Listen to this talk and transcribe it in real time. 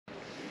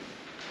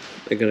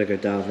They're gonna go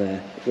down there.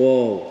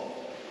 Whoa.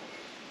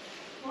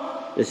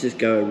 This is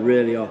going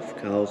really off,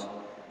 Carls.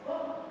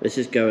 This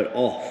is going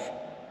off.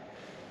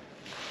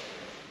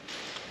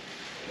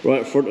 Right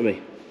in front of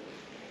me.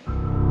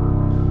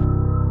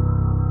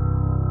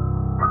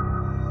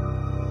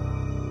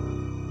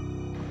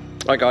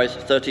 Hi guys,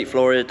 13th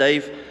floor here,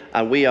 Dave,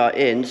 and we are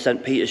in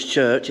St. Peter's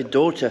Church in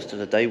Dorchester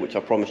today, which I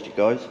promised you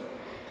guys.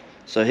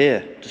 So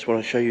here, just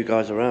want to show you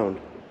guys around.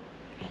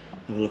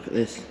 Have a look at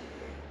this.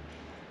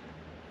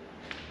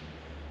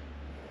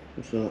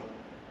 What's that?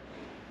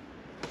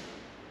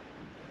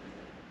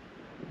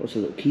 What's a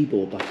little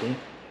keyboard back here?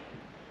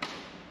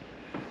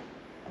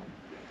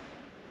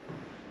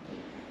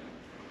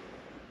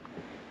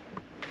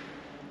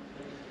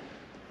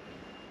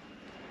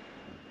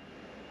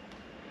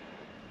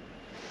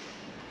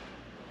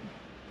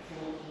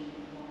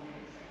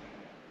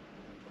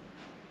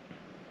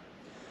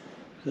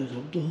 Those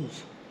old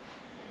doors.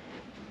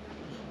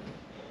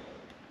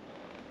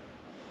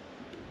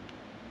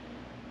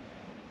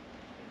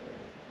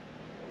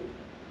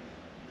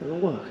 That'll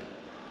work.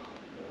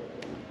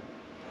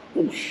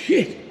 Oh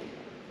shit!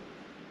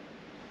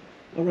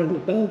 I rang the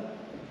bell.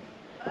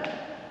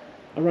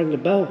 I rang the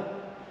bell.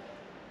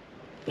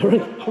 I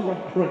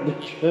rang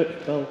the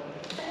church bell.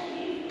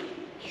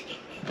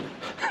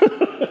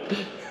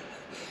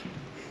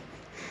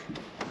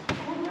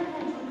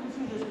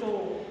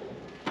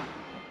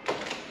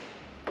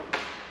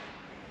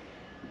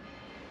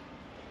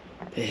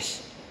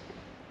 Piss.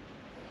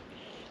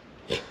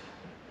 I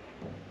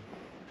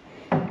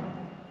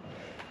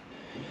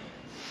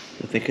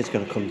think it's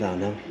going to come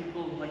down now.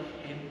 People like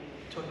him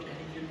touch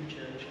anything in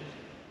churches.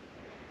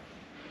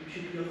 You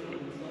should be off the that.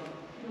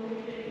 No,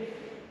 okay.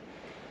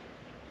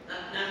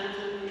 That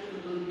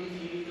narrative will give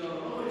you go,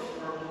 oh, it's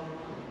horrible.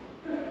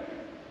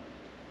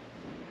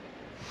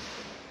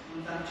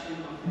 It's actually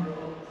not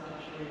horrible, it's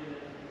actually,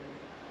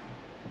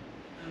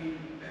 I mean,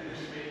 better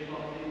straight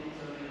probably,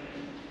 so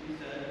he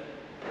said,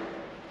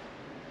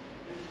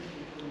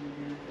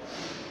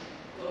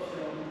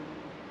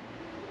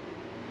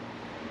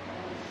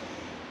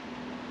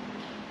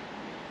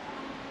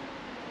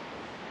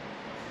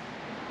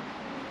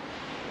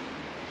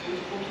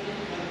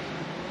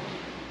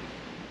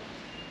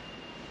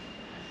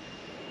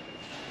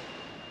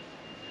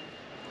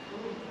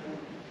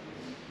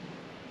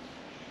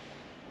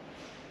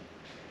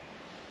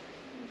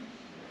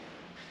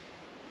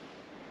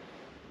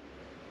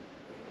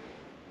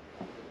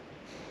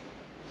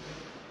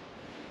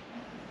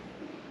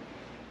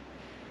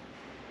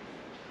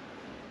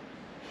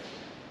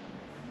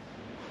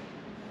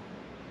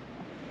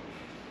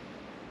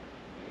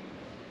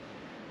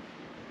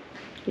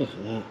 Look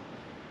at that.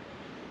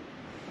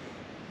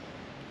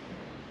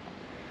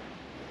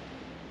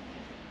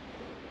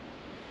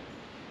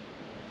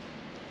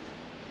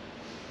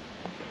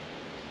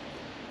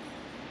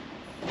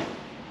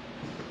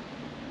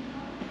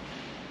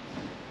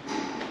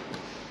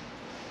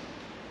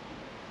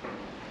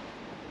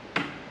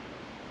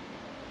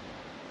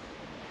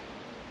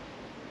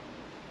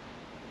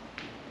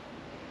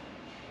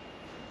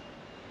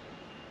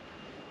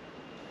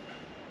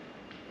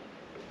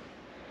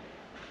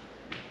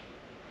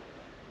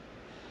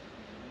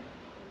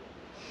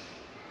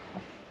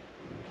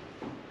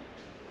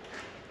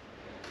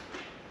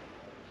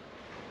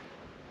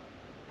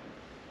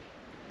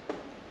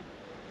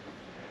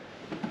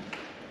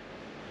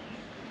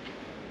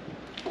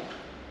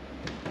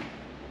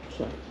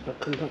 So, I'll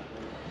come back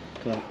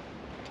to that.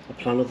 A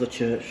plan of the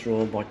church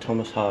drawn by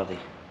Thomas Hardy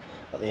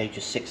at the age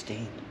of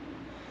 16.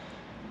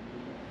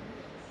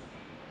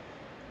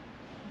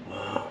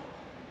 Wow.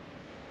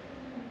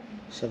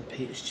 St.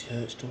 Peter's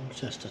Church,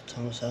 Dorchester,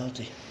 Thomas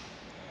Hardy.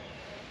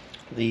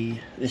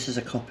 This is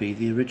a copy.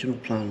 The original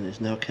plan is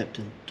now kept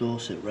in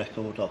Dorset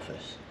Record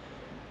Office.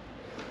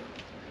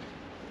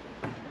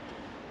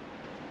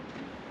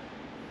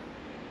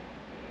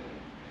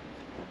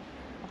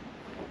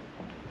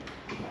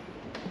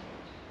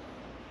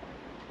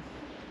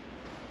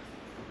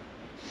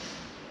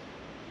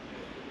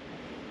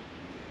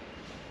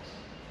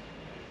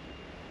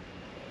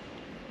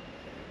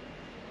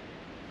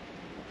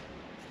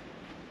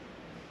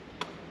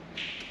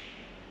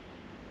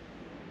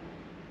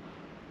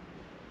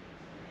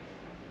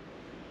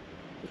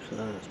 Look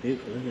at that, it's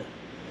beautiful, isn't it?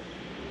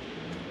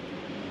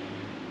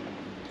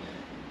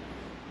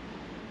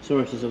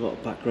 Sorry if there's a lot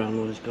of background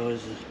noise,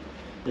 guys.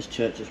 This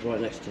church is right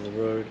next to the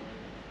road.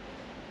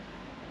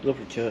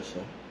 Lovely church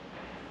though.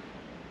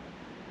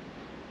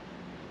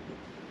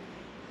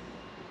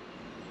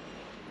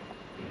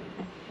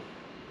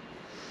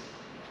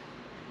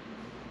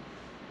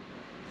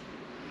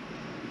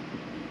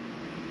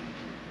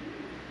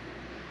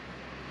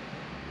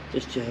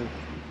 This church,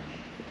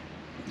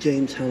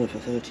 James Hanna for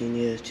 13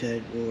 years,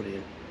 chaired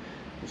wardian.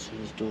 This is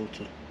his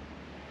daughter.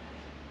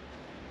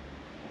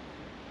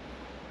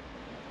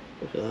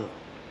 Look at that.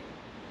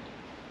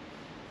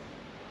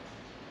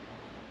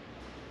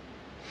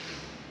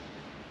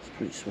 It's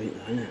pretty sweet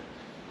though, isn't it?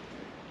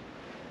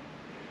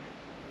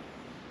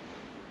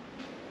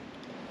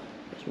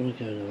 That's I'm going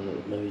to go and have a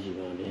little nosy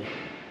around here.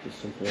 There's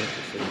something else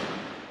to see.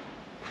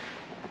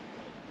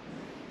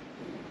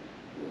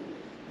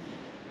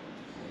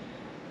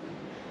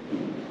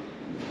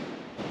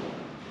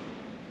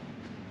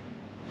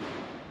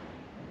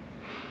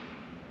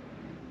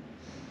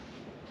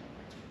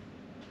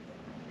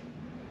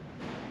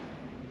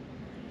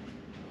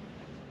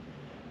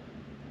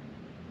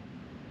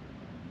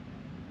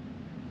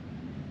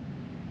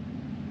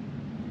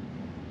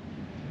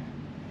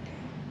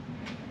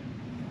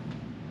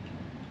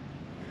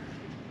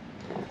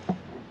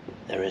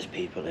 There is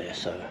people here,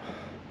 so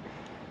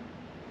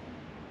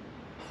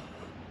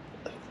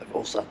they've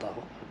all sat down.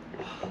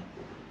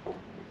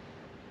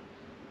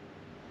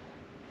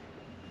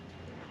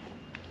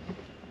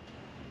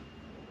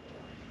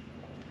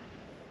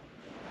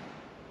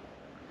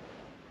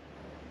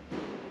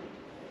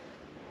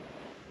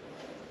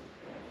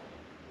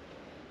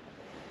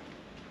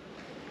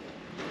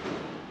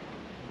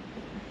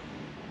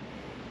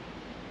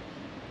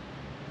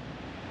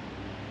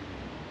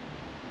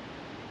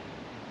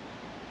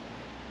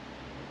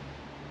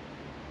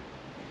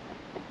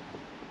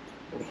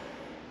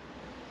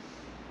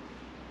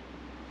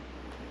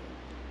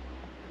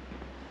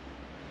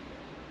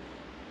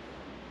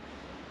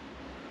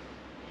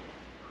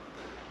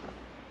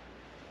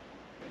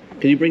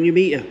 Can you bring your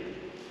meter?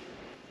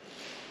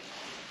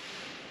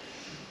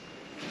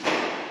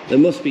 There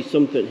must be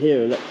something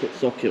here, electric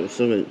socket or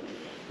something.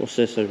 What's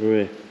this over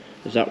here?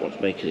 Is that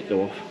what's making it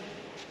go off?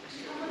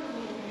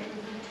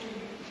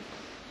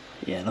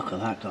 Yeah, look at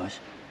that, guys.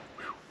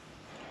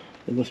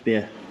 There must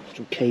be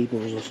some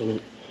cables or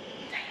something.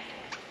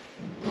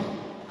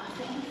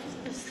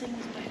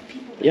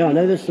 Yeah, I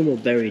know there's someone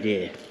buried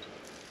here.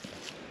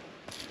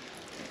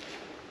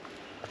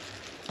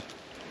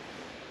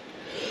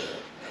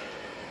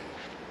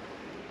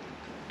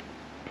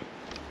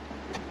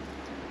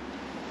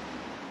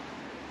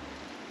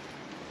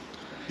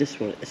 This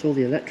one, it's all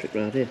the electric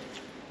round here.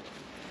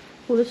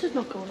 Well, this is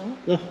not going on.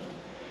 No,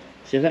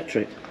 it's the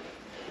electric.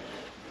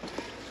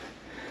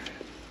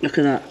 Look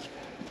at that.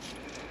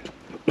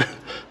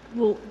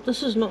 Well,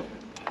 this is not.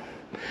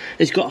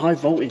 It's got high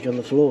voltage on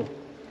the floor.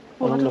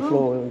 Well, on the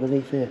floor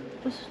underneath here.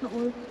 This is not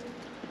working.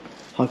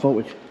 High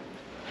voltage.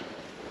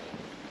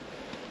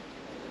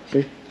 See?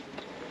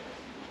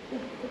 Yeah,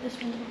 but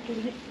this one's not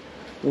doing it.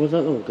 Where's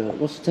that one going?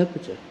 What's the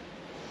temperature?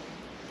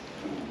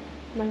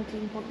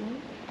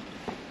 19.9.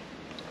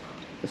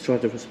 Let's try a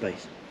different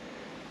space.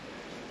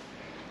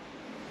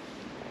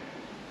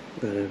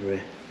 Going over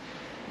here.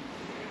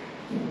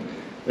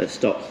 Let's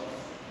stop.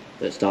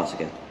 It starts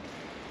again.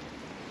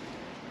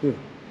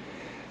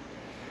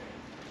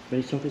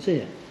 Ready to see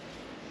it?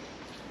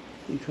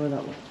 You try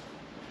that one.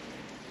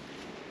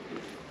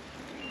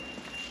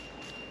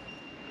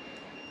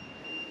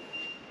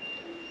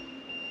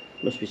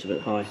 Must be something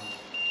high.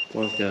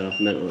 One's going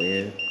off mentally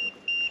here.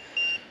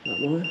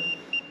 That one.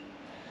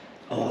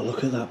 Oh,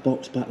 look at that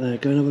box back there.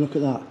 Go and have a look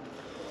at that.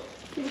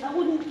 Yeah, that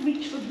wouldn't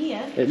reach from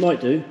here. It might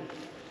do.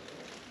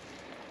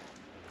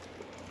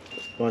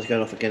 Mine's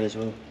going off again as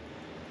well.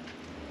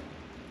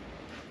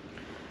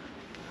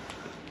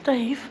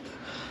 Dave.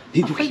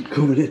 People keep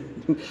coming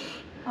in.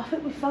 I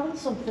think we found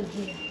something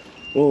here.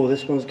 Oh,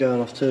 this one's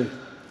going off too.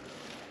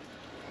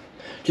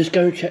 Just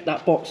go and check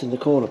that box in the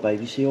corner,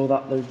 babe. You see all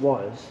that, those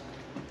wires?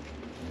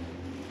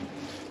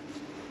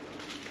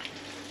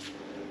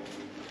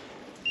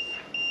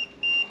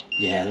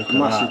 Yeah, look at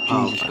that.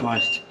 Jesus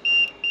Christ.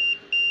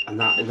 And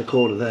that in the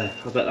corner there.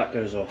 I bet that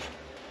goes off.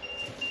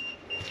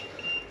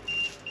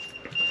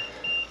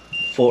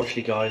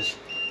 Fortunately, guys.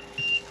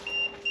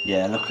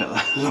 Yeah, look at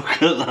that.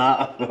 Look at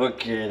that.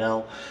 Fucking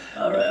hell.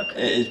 Alright,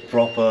 okay. It is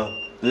proper.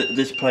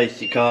 This place,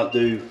 we can't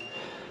do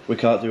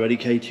any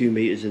K2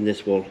 meters in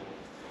this one.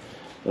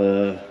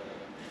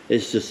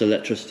 It's just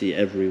electricity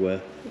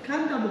everywhere. You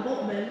can down the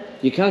bottom end.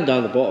 You can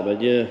down the bottom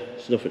end, yeah.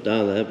 There's nothing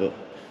down there, but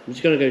I'm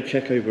just going to go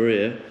check over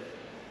here.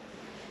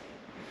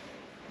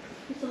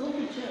 It's a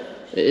lovely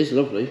church. It is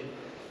lovely.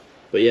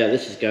 But yeah,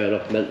 this is going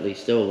off mentally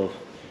still, love.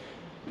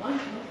 Mine's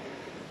not.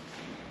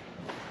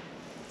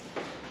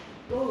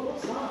 Whoa,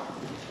 what's that?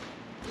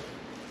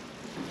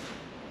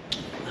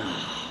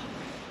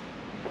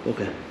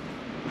 Okay.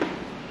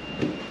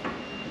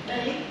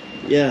 Hey?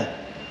 Yeah.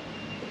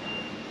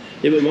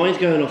 Yeah, but mine's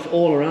going off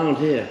all around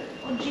here.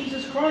 Oh,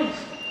 Jesus Christ.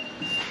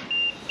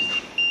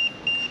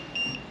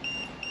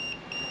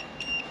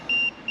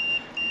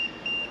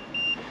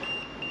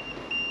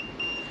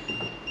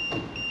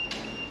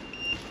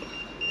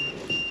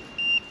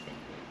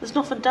 There's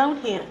nothing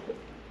down here.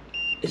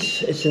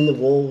 It's in the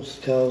walls,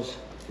 Charles.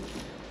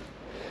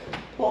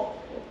 What?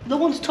 No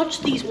one's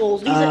touched these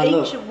walls. These are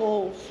look. ancient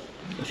walls.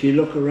 If you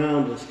look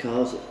around us,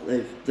 Carls,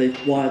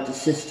 they've wired the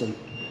system.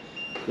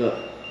 Look.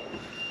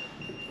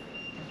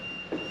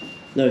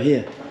 No,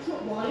 here. That's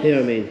not wired. Here,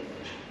 I mean.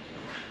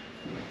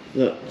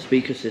 Look,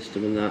 speaker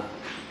system and that.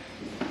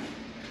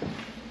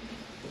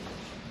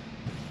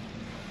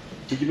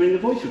 Did you bring the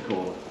voice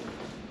recorder?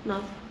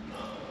 No.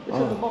 It's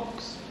in the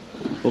box.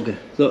 Okay.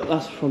 Look,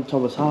 that's from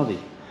Thomas Hardy.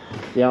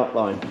 The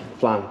outline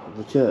plan of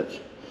the church.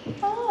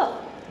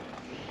 Oh.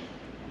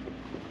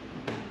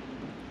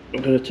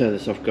 I'm going to turn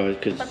this off, guys,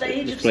 because At the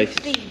age this of place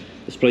 16.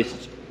 this place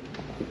is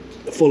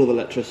full of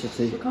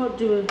electricity. We can't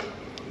do it.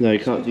 No, you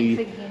can't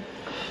do.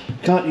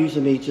 Can't use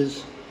the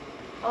meters.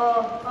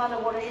 Oh, I know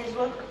what it is,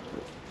 look.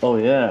 Oh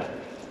yeah.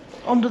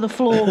 Under the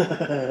floor.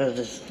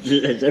 There's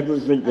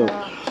everyone's been done.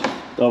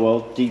 Oh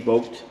well,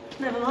 debunked.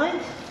 Never mind.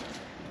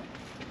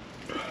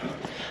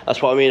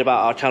 That's what I mean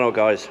about our channel,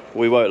 guys.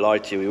 We won't lie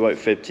to you. We won't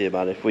fib to you,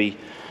 man. If we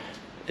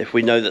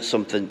know that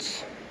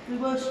something's We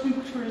were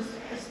spooked for a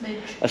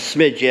smidge. a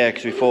smidge, yeah,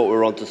 because we thought we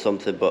were onto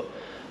something, but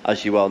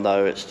as you well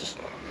know, it's just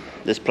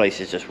this place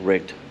is just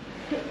rigged.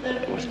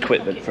 There's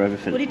equipment for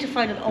everything. We need to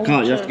find an old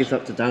Can't you have church. to give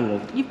that to Daniel?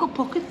 You've got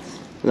pockets.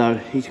 No,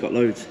 he's got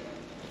loads.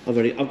 I've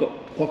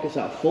got pockets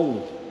that are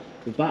full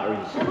with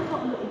batteries. I've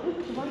got little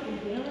books of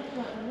items here. That's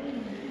like my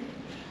name.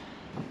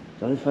 Is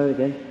that his phone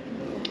again?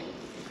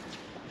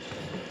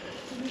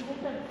 Can you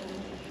hold them for me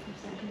a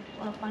second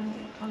while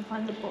I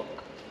find the book?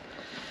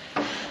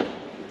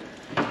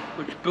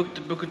 Which book?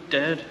 The Book of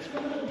Dead.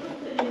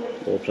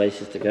 More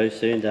places to go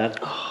soon, Dad.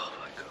 Oh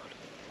my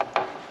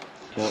god.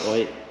 Can't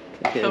wait.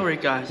 Look at Sorry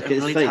him. guys, Look I'm at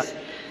his really face.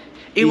 tired.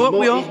 He woke me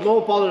He's up.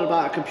 more bothered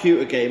about a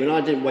computer game, and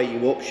I didn't wake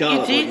you up. You Charlotte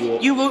woke you did.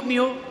 up. You woke me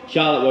up.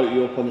 Charlotte woke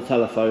you up on the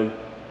telephone.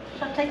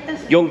 Shall I take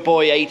this? Young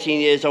boy, 18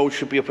 years old,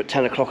 should be up at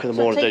 10 o'clock in the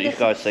morning, don't you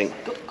guys think?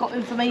 Got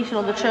information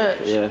on the church.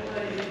 Yeah.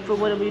 For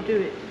when we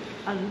do it.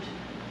 And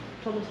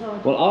Thomas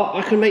Hard. Well,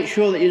 I can make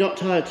sure that you're not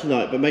tired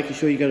tonight, but making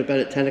sure you go to bed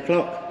at 10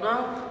 o'clock.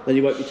 No, Then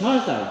you won't be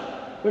tired down.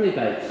 Will you,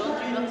 babes? don't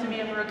do that to me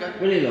ever again.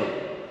 Will you, love?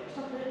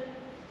 Stop it.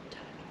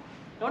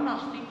 You're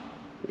nasty.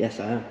 Yes,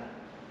 I am.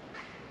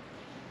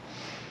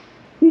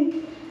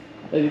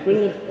 Baby,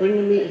 bring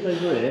the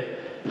meters over here.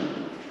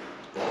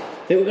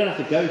 I think we're going to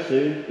have to go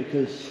soon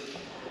because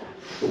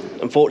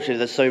unfortunately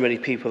there's so many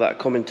people that are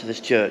coming to this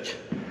church.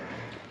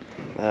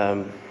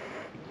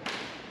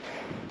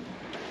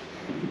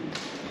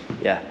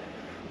 Yeah.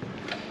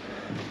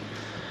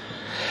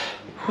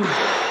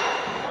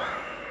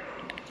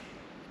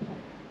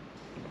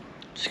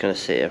 Just going to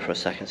sit here for a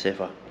second, see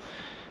if I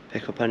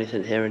pick up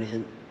anything, hear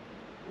anything.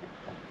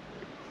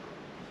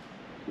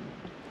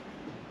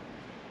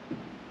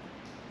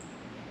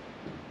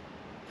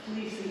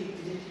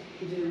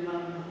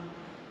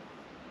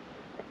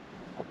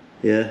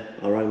 Yeah,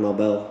 I rang my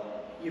bell.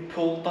 You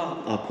pulled that.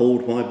 I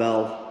pulled my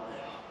bell.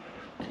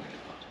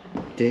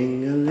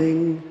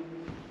 Ding-a-ling.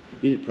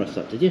 You didn't press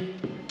that, did you?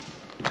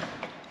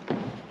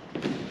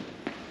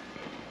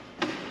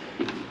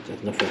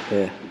 There's nothing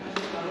here.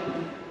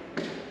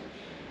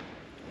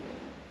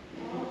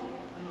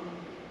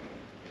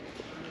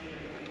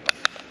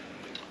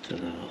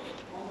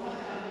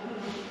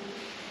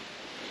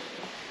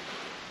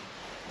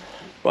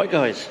 Right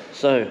guys,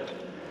 so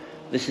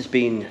this has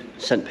been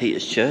St.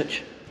 Peter's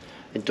Church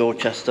in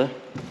Dorchester.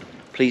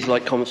 Please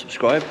like, comment,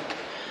 subscribe.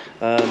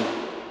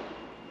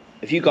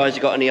 If you guys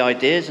have got any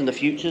ideas in the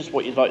futures,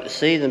 what you'd like to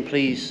see, then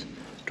please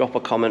drop a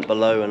comment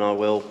below and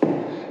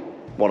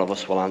one of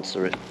us will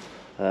answer it.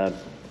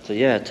 So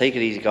yeah, take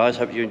it easy guys,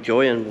 hope you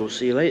enjoy and we'll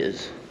see you later.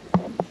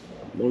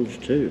 1 to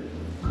 2.